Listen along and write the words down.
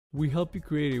We help you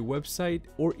create a website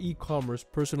or e-commerce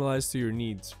personalized to your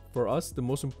needs. For us, the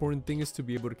most important thing is to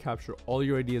be able to capture all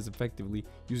your ideas effectively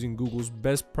using Google's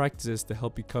best practices to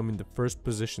help you come in the first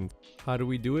position. How do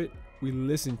we do it? We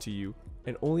listen to you,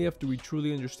 and only after we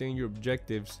truly understand your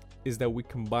objectives is that we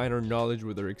combine our knowledge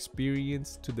with our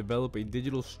experience to develop a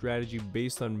digital strategy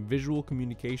based on visual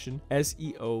communication,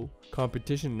 SEO,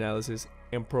 competition analysis,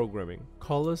 and programming.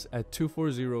 Call us at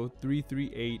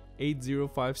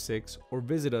 240-338-8056 or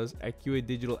visit us at QA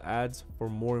Digital Ads for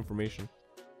more information.